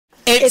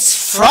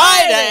It's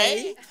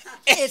Friday,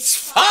 it's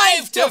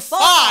 5 to 5,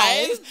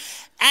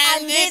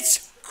 and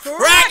it's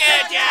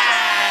Crackerjack!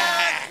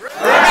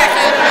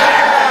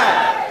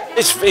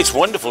 It's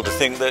wonderful to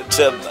think that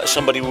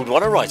somebody would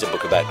want to write a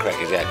book about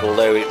Crackerjack,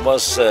 although it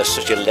was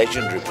such a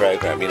legendary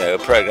programme, you know, a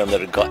programme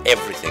that had got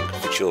everything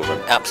for children,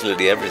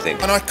 absolutely everything.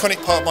 An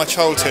iconic part of my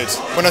childhood.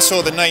 When I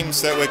saw the names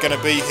that were going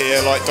to be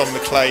here, like Don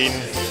McLean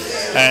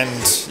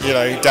and, you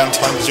know,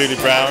 Downtime Julie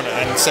Brown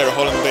and Sarah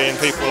Hollanby and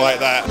people like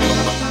that.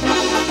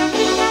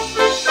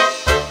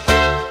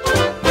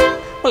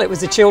 Well, it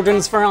was a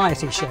children's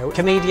variety show.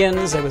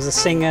 Comedians, there was a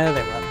singer,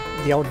 there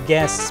were the odd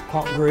guests,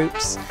 pop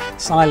groups,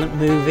 silent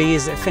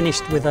movies. It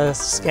finished with a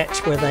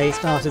sketch where they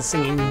started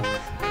singing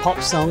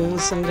pop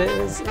songs, and it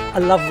was a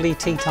lovely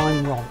tea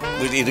time romp.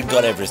 It had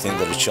got everything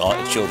that a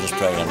children's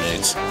programme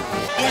needs.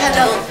 It had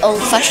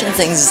old-fashioned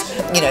things,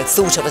 you know,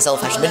 thought of as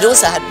old-fashioned, but it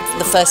also had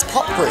the first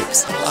pop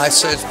groups. I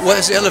said,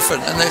 "Where's the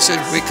elephant?" And they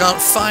said, "We can't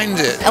find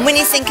it." And when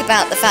you think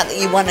about the fact that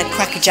you won a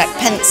Crackerjack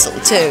pencil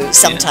too,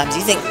 sometimes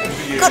you think,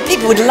 God,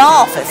 people would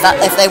laugh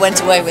if they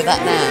went away with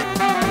that now.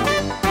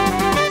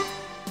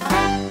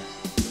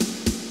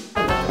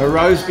 A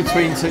rose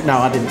between two... No,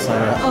 I didn't say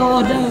that.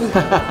 Oh no,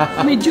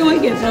 I'm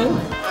enjoying it though.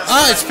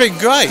 It's been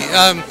great.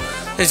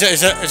 It's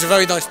a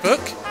very nice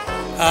book,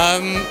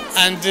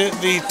 and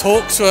the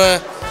talks were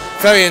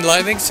very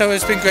enlightening, so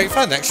it's been great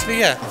fun actually,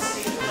 yeah.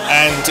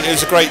 And it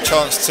was a great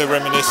chance to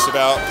reminisce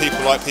about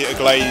people like Peter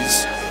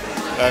Glaze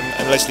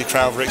and Leslie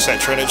Crowther,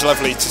 etc. And it was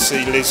lovely to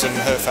see Liz and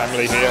her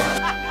family here.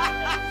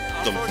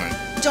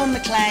 Don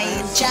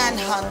McLean, Jan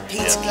Hunt,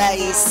 Peter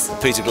Glaze.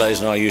 Peter Glaze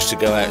and I used to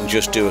go out and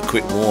just do a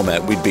quick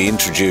warm-up. We'd be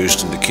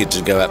introduced and the kids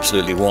would go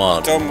absolutely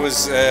wild. Don was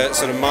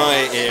sort of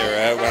my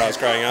era when I was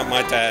growing up.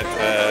 My dad,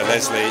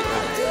 Leslie,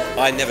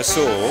 I never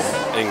saw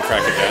in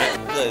Crackerjack.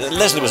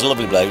 Leslie was a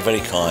lovely bloke,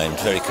 very kind,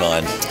 very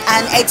kind.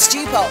 And Ed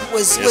Stewart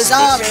was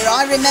our era.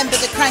 I remember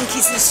the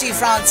Crankies and Stu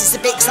Francis a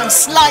bit because I'm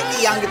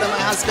slightly younger than my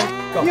husband.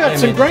 You had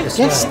some great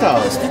guest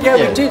stars, didn't you?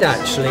 Yeah, we did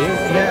actually,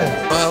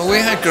 yeah. Well, we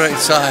had a great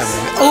time.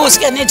 Always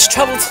getting into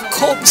trouble for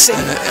corpsing.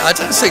 I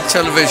don't think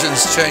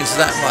television's changed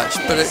that much,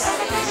 but it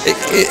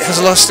has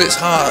lost its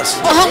heart.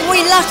 Well, aren't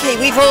we lucky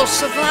we've all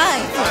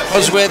survived?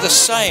 Because we're the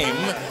same,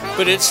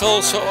 but it's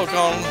all sort of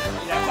gone